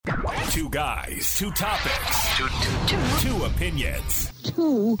Two guys, two topics, two opinions.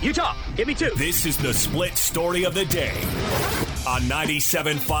 You talk. Give me two. This is the split story of the day on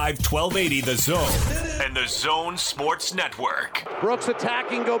 97.5 1280 The Zone and The Zone Sports Network. Brooks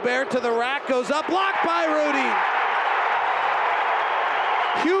attacking Gobert to the rack, goes up, blocked by Rudy.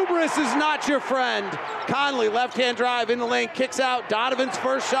 Hubris is not your friend. Conley, left-hand drive in the lane, kicks out. Donovan's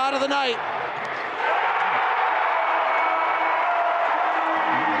first shot of the night.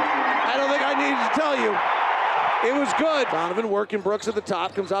 I don't think I needed to tell you. It was good. Donovan working Brooks at the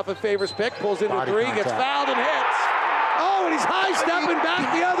top, comes off a Favors pick, pulls into three, gets fouled and hits. Oh, and he's high-stepping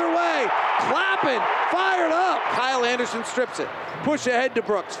back the other way. Clapping, fired up. Kyle Anderson strips it. Push ahead to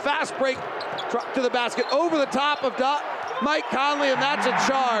Brooks. Fast break to the basket, over the top of Mike Conley, and that's a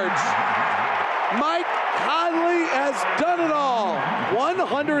charge. Mike Conley has done it all.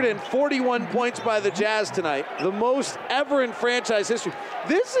 141 points by the Jazz tonight, the most ever in franchise history.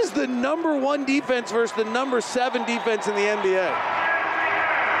 This is the number one defense versus the number 7 defense in the NBA.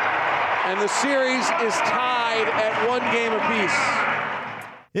 And the series is tied at 1 game apiece.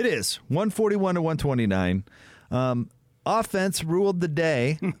 It is 141 to 129. Offense ruled the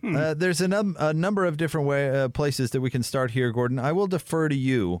day. There's a number of different places that we can start here, Gordon. I will defer to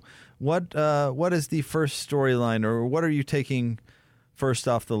you. What is the first storyline, or what are you taking first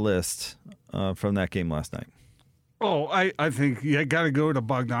off the list from that game last night? Oh, I think you got to go to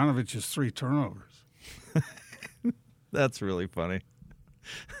Bogdanovich's 3 turnovers. That's really funny.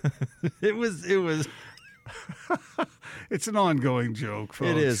 It was. It's an ongoing joke,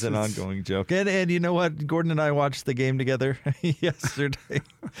 folks. It is an ongoing joke. And you know what? Gordon and I watched the game together yesterday,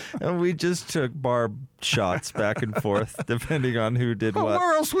 and we just took bar shots back and forth, depending on who did what.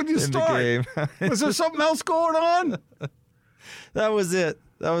 Where else would you start? The game. Was there something else going on? That was it.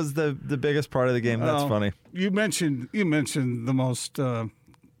 That was the biggest part of the game. That's funny. You mentioned the most, I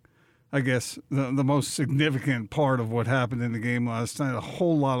guess, the most significant part of what happened in the game last night. A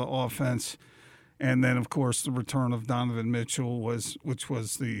whole lot of offense. And then, of course, the return of Donovan Mitchell which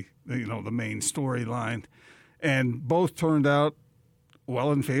was the main storyline, and both turned out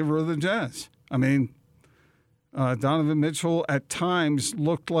well in favor of the Jazz. I mean, Donovan Mitchell at times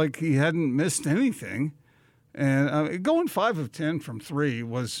looked like he hadn't missed anything, and going 5 of 10 from 3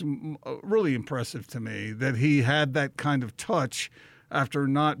 was really impressive to me. That he had that kind of touch after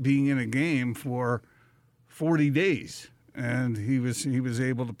not being in a game for 40 days, and he was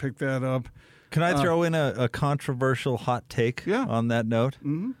able to pick that up. Can I throw in a controversial hot take on that note?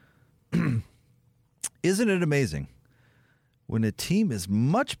 Mm-hmm. Isn't it amazing when a team is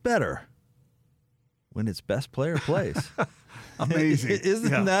much better when its best player plays? Amazing.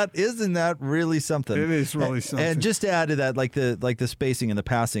 Isn't that really something? It is really something. And just to add to that, like the spacing and the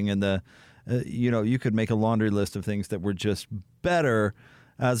passing and the you could make a laundry list of things that were just better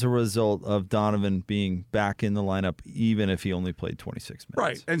as a result of Donovan being back in the lineup, even if he only played 26 minutes.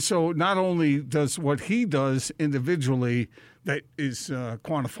 Right. And so not only does what he does individually that is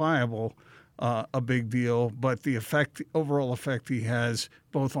quantifiable a big deal, but the overall effect he has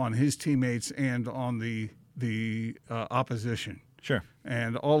both on his teammates and on the opposition. Sure.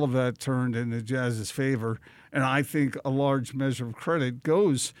 And all of that turned in the Jazz's favor. And I think a large measure of credit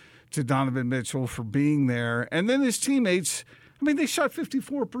goes to Donovan Mitchell for being there. And then his teammates, I mean, they shot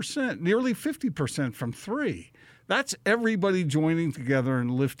 54%, nearly 50% from 3. That's everybody joining together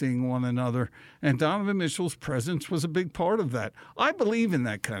and lifting one another. And Donovan Mitchell's presence was a big part of that. I believe in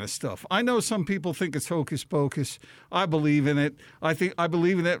that kind of stuff. I know some people think it's hocus pocus. I believe in it. I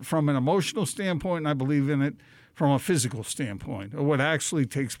believe in it from an emotional standpoint, and I believe in it from a physical standpoint of what actually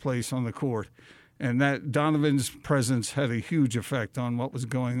takes place on the court. And that Donovan's presence had a huge effect on what was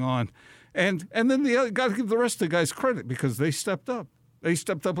going on. And then the other got to give the rest of the guys credit because they stepped up.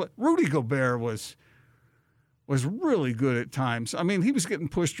 Rudy Gobert was really good at times. I mean, he was getting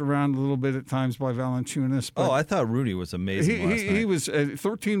pushed around a little bit at times by Valanciunas. But I thought Rudy was amazing last night. He was at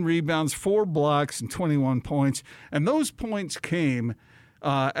 13 rebounds, 4 blocks, and 21 points. And those points came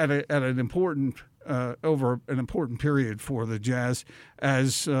at an important over an important period for the Jazz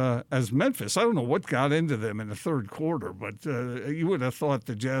as Memphis. I don't know what got into them in the third quarter, but you would have thought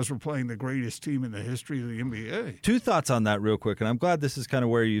the Jazz were playing the greatest team in the history of the NBA. 2 thoughts on that real quick, and I'm glad this is kind of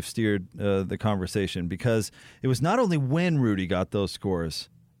where you've steered the conversation, because it was not only when Rudy got those scores,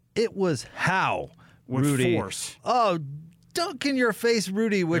 it was how Rudy. Force. Oh, dunk in your face,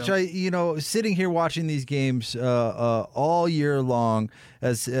 Rudy, which sitting here watching these games all year long,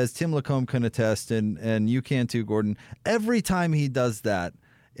 as Tim Lacombe can attest, and you can too, Gordon, every time he does that,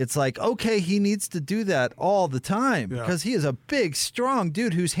 it's like, okay, he needs to do that all the time because he is a big, strong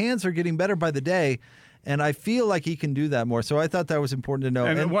dude whose hands are getting better by the day. And I feel like he can do that more. So I thought that was important to know.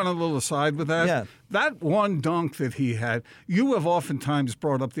 And one little aside with that. Yeah. That one dunk that he had, you have oftentimes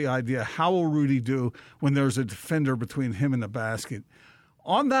brought up the idea, how will Rudy do when there's a defender between him and the basket?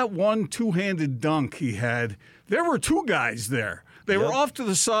 On that one two-handed dunk he had, there were two guys there. They were off to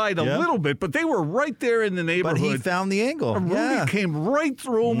the side a little bit, but they were right there in the neighborhood. But he found the angle. And Rudy came right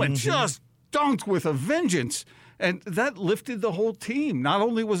through him and just dunked with a vengeance. And that lifted the whole team. Not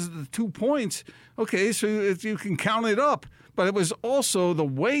only was it the 2 points, okay, so you can count it up, but it was also the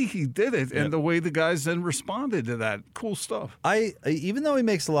way he did it and the way the guys then responded to that. Cool stuff. Even though he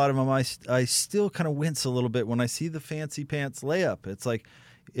makes a lot of them, I still kind of wince a little bit when I see the fancy pants layup. It's like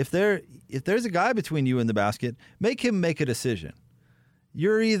if there's a guy between you and the basket, make him make a decision.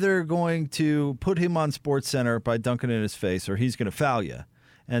 You're either going to put him on SportsCenter by dunking in his face, or he's going to foul you.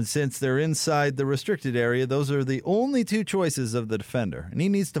 And since they're inside the restricted area, those are the only two choices of the defender. And he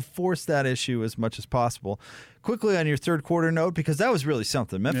needs to force that issue as much as possible. Quickly on your third quarter note, because that was really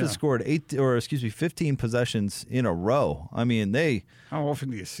something. Memphis scored 15 possessions in a row. I mean, how often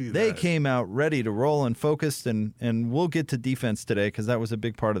do you see that? They came out ready to roll and focused, and we'll get to defense today because that was a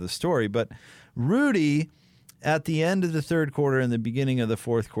big part of the story. But Rudy, at the end of the third quarter and the beginning of the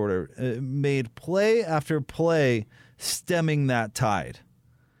fourth quarter, made play after play stemming that tide.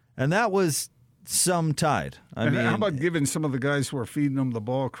 And that was some tide. I mean, how about giving some of the guys who are feeding them the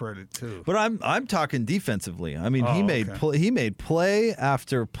ball credit too? But I'm talking defensively. I mean, he made play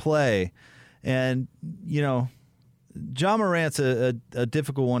after play, and Ja Morant's a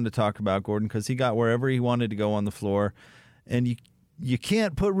difficult one to talk about, Gordon, because he got wherever he wanted to go on the floor, and you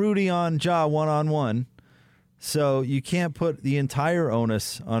can't put Rudy on Ja one-on-one. So you can't put the entire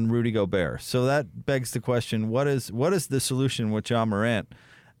onus on Rudy Gobert. So that begs the question: what is the solution with Ja Morant?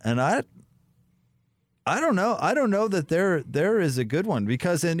 And I don't know. I don't know that there is a good one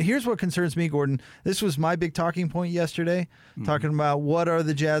because, and here's what concerns me, Gordon. This was my big talking point yesterday, talking about what are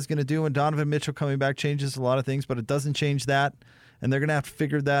the Jazz going to do, and Donovan Mitchell coming back changes a lot of things, but it doesn't change that, and they're going to have to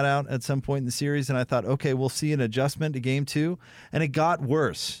figure that out at some point in the series. And I thought, okay, we'll see an adjustment to Game 2, and it got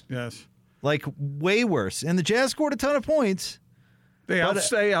worse. Yes. Like way worse. And the Jazz scored a ton of points. They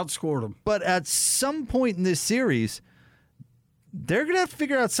outscored them. But at some point in this series, they're going to have to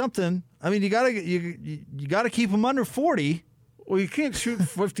figure out something. I mean, you got to keep them under 40. Well, you can't shoot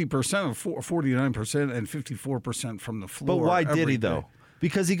 50% or 49% and 54% from the floor. But why did he, though?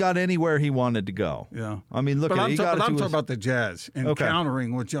 Because he got anywhere he wanted to go. Yeah. I mean, look but at I'm it. talking about the Jazz and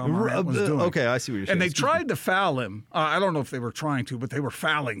countering what Ja Morant was doing. Okay, I see what you're saying. And they tried to foul him. I don't know if they were trying to, but they were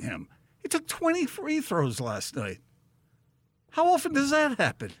fouling him. He took 20 free throws last night. How often does that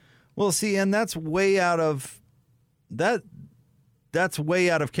happen? Well, see, and that's way out of that's way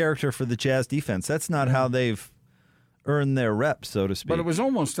out of character for the Jazz defense. That's not how they've earned their reps, so to speak. But it was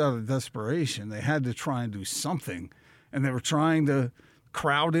almost out of desperation. They had to try and do something, and they were trying to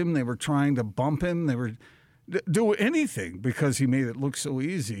crowd him. They were trying to bump him. They were do anything because he made it look so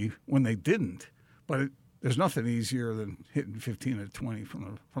easy when they didn't. But there's nothing easier than hitting 15 or 20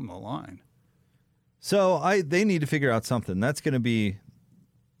 from the line. So they need to figure out something. That's going to be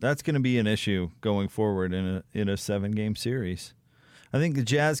an issue going forward in a 7-game series. I think the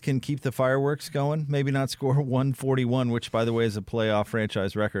Jazz can keep the fireworks going, maybe not score 141, which, by the way, is a playoff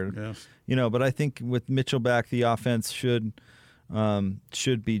franchise record. Yes. But I think with Mitchell back, the offense should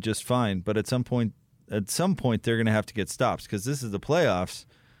be just fine. But at some point, they're going to have to get stops because this is the playoffs,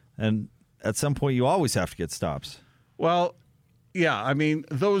 and at some point, you always have to get stops. Well, yeah, I mean,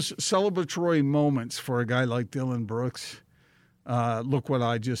 those celebratory moments for a guy like Dylan Brooks, look what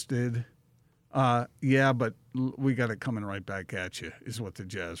I just did. Yeah, but we got it coming right back at you, is what the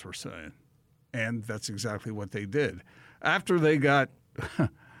Jazz were saying. And that's exactly what they did. After they got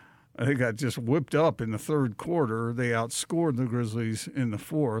just whipped up in the third quarter, they outscored the Grizzlies in the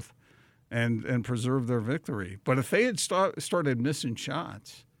fourth and preserved their victory. But if they had started missing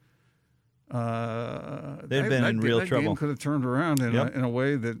shots, they've been in real trouble. That game could have turned around in a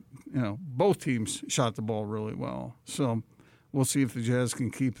way that, both teams shot the ball really well. So we'll see if the Jazz can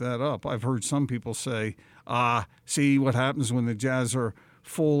keep that up. I've heard some people say, see what happens when the Jazz are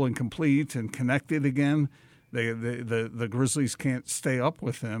full and complete and connected again. The Grizzlies can't stay up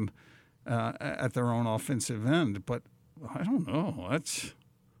with them at their own offensive end. But I don't know.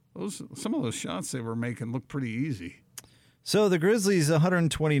 Some of those shots they were making look pretty easy. So the Grizzlies'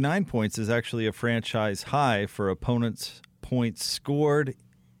 129 points is actually a franchise high for opponents' points scored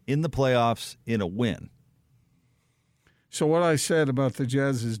in the playoffs in a win. So what I said about the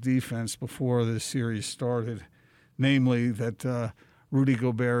Jazz's defense before this series started, namely that Rudy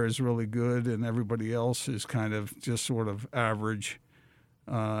Gobert is really good and everybody else is kind of just sort of average,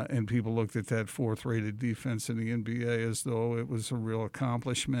 and people looked at that fourth-rated defense in the NBA as though it was a real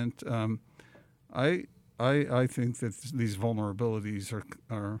accomplishment. I think that these vulnerabilities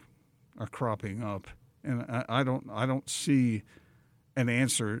are cropping up, and I don't see an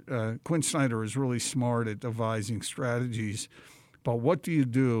answer. Quinn Snyder is really smart at devising strategies, but what do you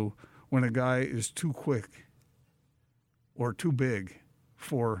do when a guy is too quick or too big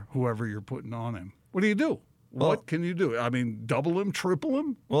for whoever you're putting on him? What do you do? What can you do? I mean, double him, triple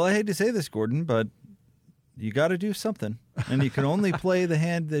him? Well, I hate to say this, Gordon, but you got to do something, and you can only play the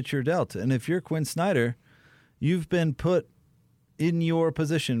hand that you're dealt. And if you're Quinn Snyder, you've been put in your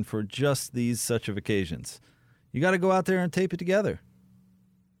position for just these such of occasions. You got to go out there and tape it together.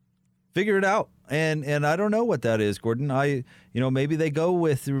 Figure it out. And I don't know what that is, Gordon. Maybe they go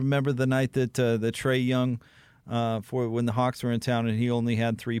with, remember the night that Trae Young, for when the Hawks were in town, and he only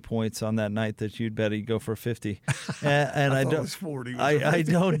had 3 points on that night, that you'd bet he'd go for 50. And I don't. It was 40. I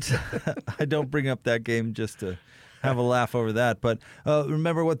don't bring up that game just to have a laugh over that. But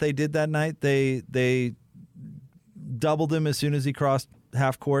remember what they did that night? They doubled him as soon as he crossed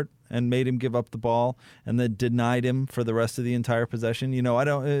half court and made him give up the ball, and then denied him for the rest of the entire possession. I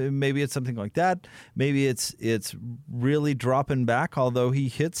don't. Maybe it's something like that. Maybe it's really dropping back. Although he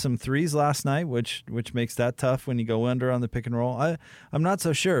hit some threes last night, which makes that tough when you go under on the pick and roll. I'm not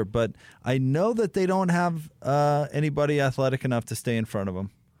so sure, but I know that they don't have anybody athletic enough to stay in front of him.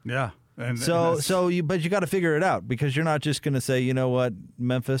 Yeah. But you got to figure it out, because you're not just going to say, you know what,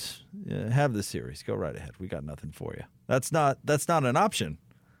 Memphis, have this series, go right ahead. We got nothing for you. That's not an option.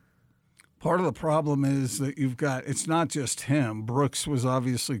 Part of the problem is that it's not just him. Brooks was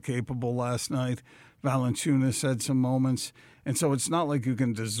obviously capable last night. Valanciunas had some moments. And so it's not like you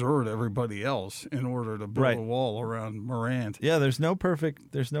can desert everybody else in order to build a wall around Morant. Yeah, there's no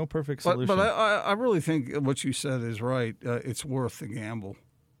perfect solution. But I really think what you said is right. It's worth the gamble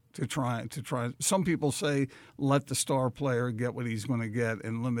to try. Some people say let the star player get what he's going to get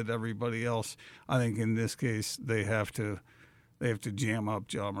and limit everybody else. I think in this case they have to jam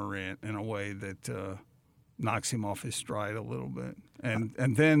up Ja Morant in a way that knocks him off his stride a little bit.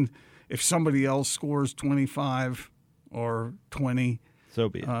 And then if somebody else scores 25 or 20, so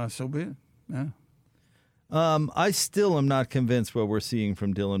be it. So be it. Yeah. I still am not convinced what we're seeing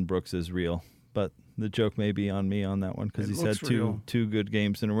from Dillon Brooks is real, but the joke may be on me on that one, because he's had two good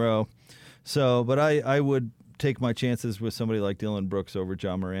games in a row. So, but I would take my chances with somebody like Dillon Brooks over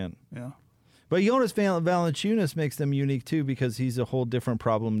Ja Morant. Yeah. But Jonas Valanciunas makes them unique, too, because he's a whole different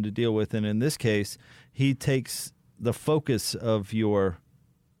problem to deal with. And in this case, he takes the focus of your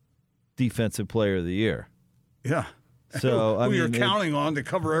defensive player of the year. Yeah. So who you're counting on to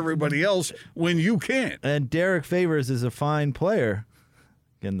cover everybody else when you can't. And Derek Favors is a fine player,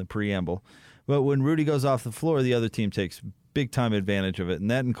 again, the preamble. But when Rudy goes off the floor, the other team takes big-time advantage of it,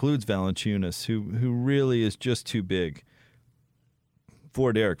 and that includes Valanciunas, who really is just too big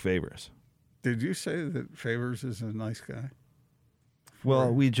for Derek Favors. Did you say that Favors is a nice guy?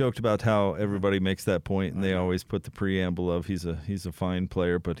 Well, we joked about how everybody makes that point, and they always put the preamble of he's a fine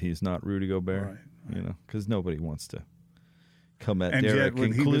player, but he's not Rudy Gobert. Right. Because nobody wants to come at Derek,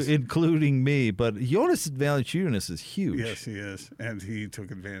 including me. But Jonas Valanciunas is huge. Yes, he is, and he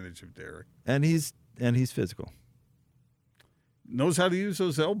took advantage of Derek. And he's physical. Knows how to use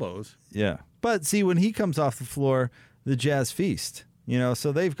those elbows. Yeah, but see, when he comes off the floor, the Jazz feast.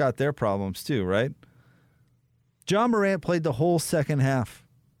 So they've got their problems too, right? Ja Morant played the whole second half.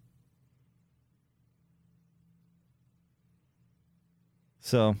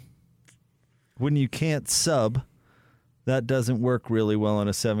 So when you can't sub, that doesn't work really well in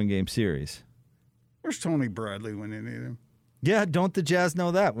a 7-game series. Where's Tony Bradley when you need him? Yeah, don't the Jazz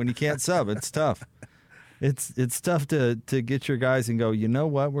know that? When you can't sub, it's tough. It's tough to get your guys and go, you know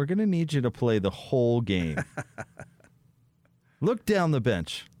what? We're going to need you to play the whole game. Look down the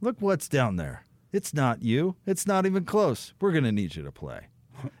bench. Look what's down there. It's not you. It's not even close. We're going to need you to play.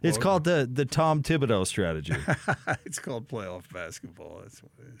 It's called the Tom Thibodeau strategy. It's called playoff basketball. That's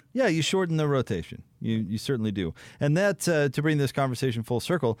what it is. Yeah, you shorten the rotation. You certainly do. And that, to bring this conversation full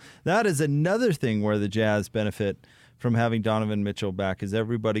circle, that is another thing where the Jazz benefit from having Donovan Mitchell back, is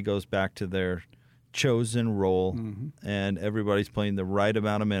everybody goes back to their chosen role, and everybody's playing the right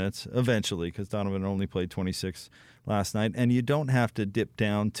amount of minutes eventually, because Donovan only played 26 last night, and you don't have to dip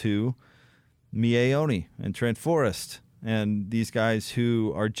down to Miaoni and Trent Forrest and these guys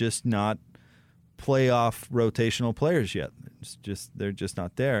who are just not playoff rotational players yet. They're just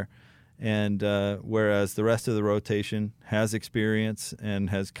not there. And whereas the rest of the rotation has experience and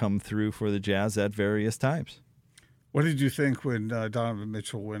has come through for the Jazz at various times. What did you think when Donovan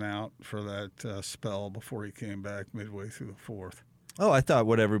Mitchell went out for that spell before he came back midway through the fourth? Oh, I thought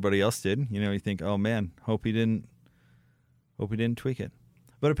what everybody else did. You think, oh man, hope he didn't tweak it.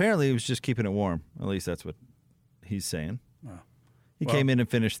 But apparently he was just keeping it warm. At least that's what he's saying. He came in and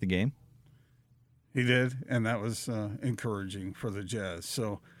finished the game. He did, and that was encouraging for the Jazz.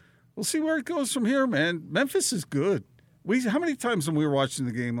 So we'll see where it goes from here, man. Memphis is good. How many times when we were watching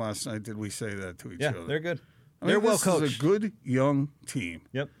the game last night did we say that to each other? Yeah, they're good. They're well coached. This is a good young team.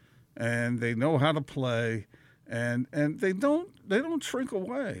 Yep. And they know how to play, and they don't shrink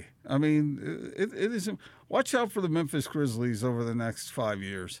away. I mean, it isn't. Watch out for the Memphis Grizzlies over the next 5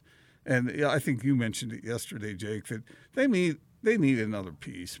 years. And I think you mentioned it yesterday, Jake, that they need another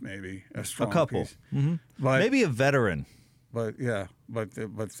piece, maybe a strong couple, piece. But, maybe a veteran. But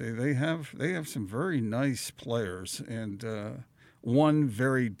they have some very nice players, and one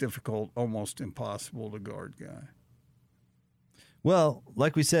very difficult, almost impossible to guard guy. Well,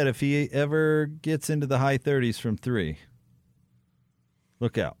 like we said, if he ever gets into the high 30s from three,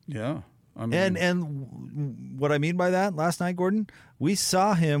 look out. Yeah. I mean, and what I mean by that, last night, Gordon, we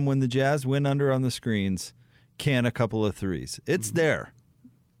saw him when the Jazz went under on the screens, can a couple of threes. It's there.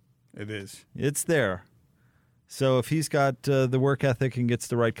 It is. It's there. So if he's got the work ethic and gets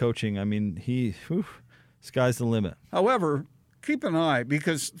the right coaching, I mean, sky's the limit. However, keep an eye,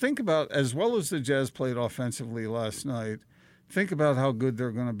 because think about, as well as the Jazz played offensively last night, think about how good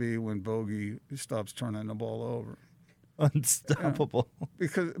they're going to be when Bogey stops turning the ball over. Unstoppable.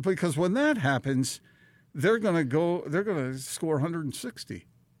 Yeah. Because when that happens, they're going to score 160.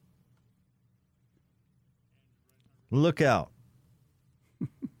 Look out.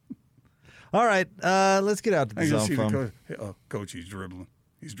 All right, let's get out to the zone phone. Coach, he's dribbling.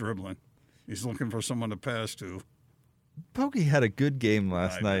 He's looking for someone to pass to. Bogey had a good game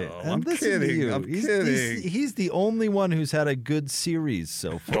last night. I'm kidding. I'm kidding. He's the only one who's had a good series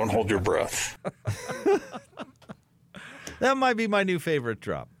so far. Don't hold your breath. That might be my new favorite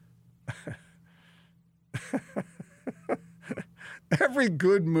drop. Every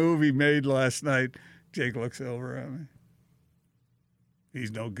good move he made last night, Jake looks over at me. He's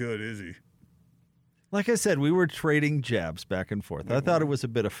no good, is he? Like I said, we were trading jabs back and forth. I thought it was a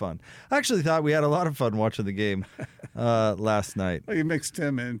bit of fun. I actually thought we had a lot of fun watching the game last night. Well, you mixed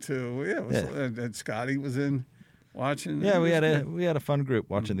him in too. Yeah. And Scotty was in watching. Yeah, we had a fun group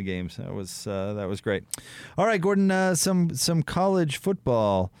watching the games. That was great. All right, Gordon. Some college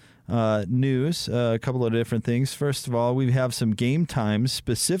football news. A couple of different things. First of all, we have some game times.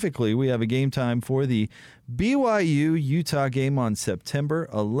 Specifically, we have a game time for the BYU-Utah game on September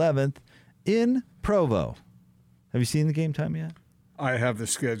 11th in Provo. Have you seen the game time yet? I have the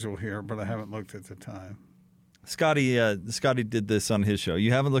schedule here, but I haven't looked at the time. Scotty did this on his show.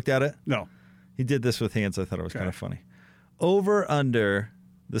 You haven't looked at it? No. He did this with hands. I thought it was kind of funny. Over under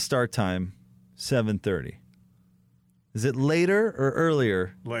the start time, 7:30. Is it later or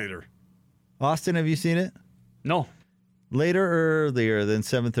earlier? Later. Austin, have you seen it? No. Later or earlier than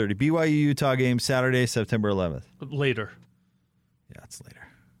 7:30. BYU-Utah game, Saturday, September 11th. Later. Yeah, it's later.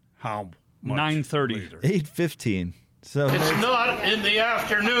 How much 9:30. later? 8:15. So It's not in the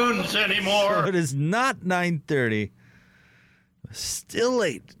afternoons anymore. so it is not 9:30. Still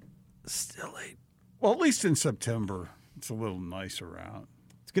late. Still late. Well, at least in September, it's a little nicer out.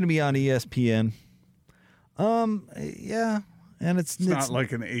 It's going to be on ESPN. Yeah, and it's not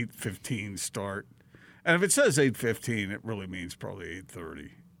like an 8:15 start. And if it says 8:15, it really means probably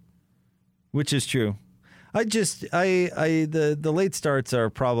 8:30. Which is true. The late starts are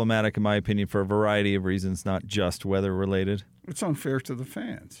problematic in my opinion for a variety of reasons, not just weather related. It's unfair to the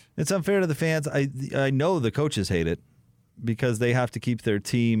fans. It's unfair to the fans. I know the coaches hate it because they have to keep their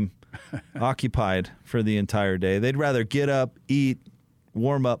team occupied for the entire day. They'd rather get up, eat,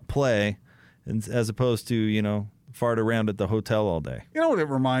 warm up, play, as opposed to, fart around at the hotel all day. You know what it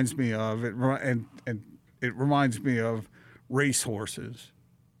reminds me of? It reminds me of racehorses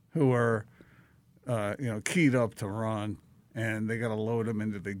who are keyed up to run, and they got to load them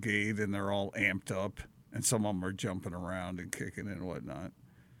into the gate, and they're all amped up, and some of them are jumping around and kicking and whatnot.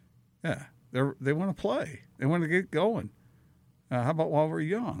 Yeah, they want to play. They want to get going. How about while we're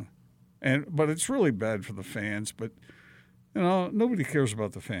young? But it's really bad for the fans. But nobody cares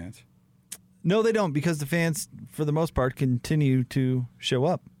about the fans. No, they don't, because the fans, for the most part, continue to show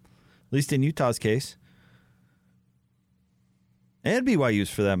up. At least in Utah's case. And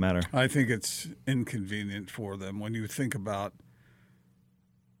BYU's, for that matter. I think it's inconvenient for them when you think about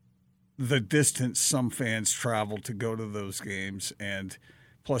the distance some fans travel to go to those games, and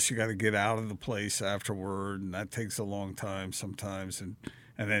plus you got to get out of the place afterward, and that takes a long time sometimes, and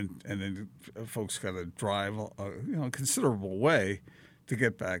then folks got to drive a considerable way to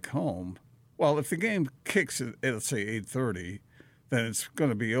get back home. Well, if the game kicks at, let's say, 8:30, then it's going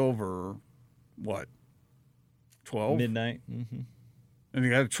to be over, 12? Midnight. Mm-hmm. And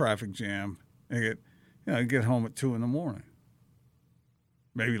you got a traffic jam. And you get home at 2 in the morning.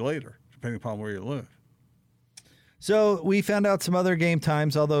 Maybe later, depending upon where you live. So we found out some other game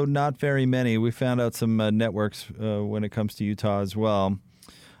times, although not very many. We found out some networks when it comes to Utah as well.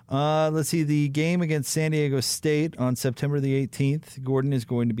 Let's see. The game against San Diego State on September the 18th, Gordon, is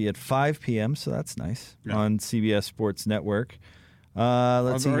going to be at 5 p.m., so that's nice, on CBS Sports Network.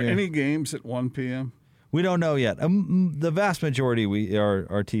 Are there any games at 1 p.m.? We don't know yet. The vast majority are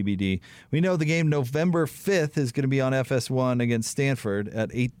TBD. We know the game November 5th is going to be on FS1 against Stanford at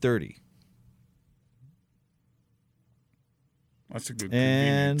 8:30. That's a good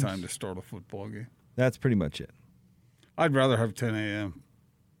convenient time to start a football game. That's pretty much it. I'd rather have 10 a.m.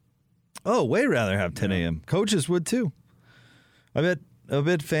 Oh, way rather have 10 a.m. Coaches would too. I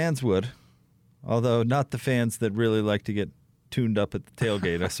bet fans would, although not the fans that really like to get tuned up at the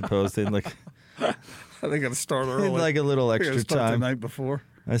tailgate. I suppose they'd like. They got to start early. They'd like a little extra time the night before.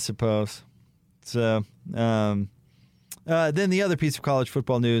 I suppose. So, then the other piece of college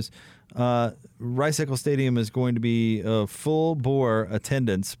football news: Rice-Eccles Stadium is going to be a full bore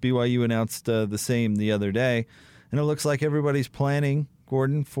attendance. BYU announced the same the other day, and it looks like everybody's planning,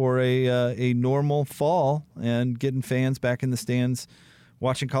 Gordon, for a normal fall and getting fans back in the stands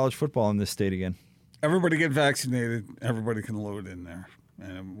watching college football in this state again. Everybody get vaccinated. Everybody can load in there,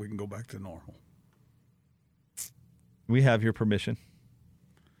 and we can go back to normal. We have your permission.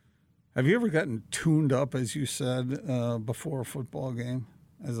 Have you ever gotten tuned up, as you said, before a football game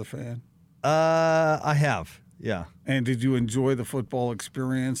as a fan? I have, yeah. And did you enjoy the football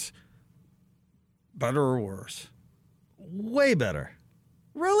experience better or worse? Way better.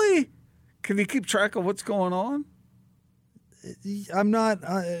 Really? Can you keep track of what's going on? I'm not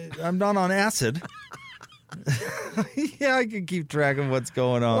on acid. Yeah, I can keep track of what's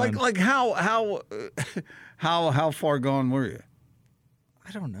going on. Like how far gone were you?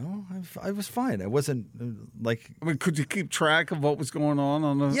 I don't know. I was fine. I wasn't like. I mean, could you keep track of what was going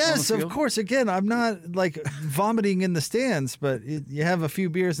on the? Yes, on the of course. Again, I'm not like vomiting in the stands, but you have a few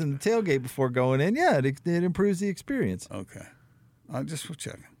beers in the tailgate before going in. Yeah, it improves the experience. Okay, just for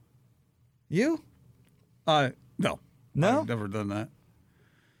checking. You? No. I've never done that.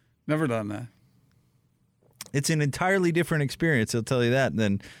 Never done that. It's an entirely different experience, I'll tell you that,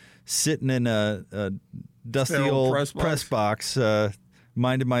 than sitting in a dusty old press box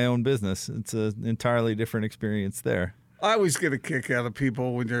minding my own business. It's an entirely different experience there. I always get a kick out of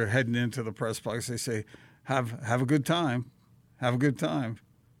people when they're heading into the press box. They say, have a good time. Have a good time.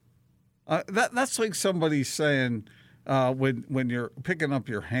 That's like somebody saying when you're picking up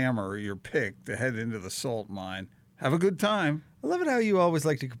your hammer or your pick to head into the salt mine, have a good time. I love it how you always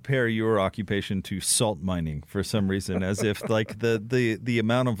like to compare your occupation to salt mining for some reason, as if like the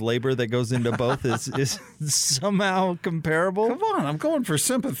amount of labor that goes into both is somehow comparable. Come on, I'm going for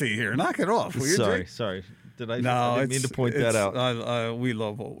sympathy here. Knock it off. Will you, Jake? Sorry. I didn't mean to point that out. We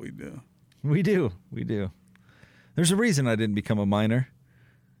love what we do. We do. There's a reason I didn't become a miner.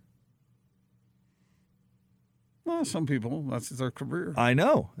 Well, some people, that's their career. I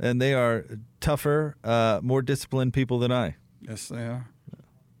know, and they are tougher, more disciplined people than I. Yes, they are.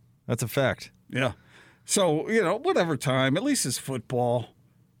 That's a fact. Yeah. So, whatever time, at least it's football.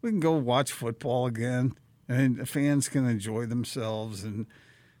 We can go watch football again, and fans can enjoy themselves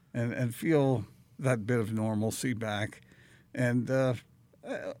and feel that bit of normalcy back. And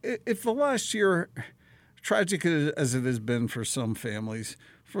if the last year, tragic as it has been for some families,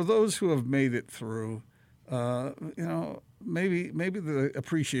 for those who have made it through, maybe the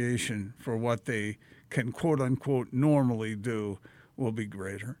appreciation for what they can quote unquote normally do will be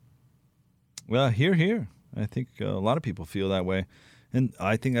greater. Well, here. I think a lot of people feel that way, and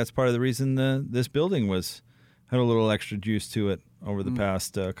I think that's part of the reason this building had a little extra juice to it over the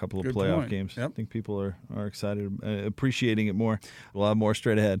past couple of playoff games. Yep. I think people are excited, appreciating it more. A lot more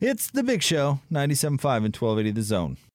straight ahead. It's the Big Show, 97.5 and 1280 The Zone.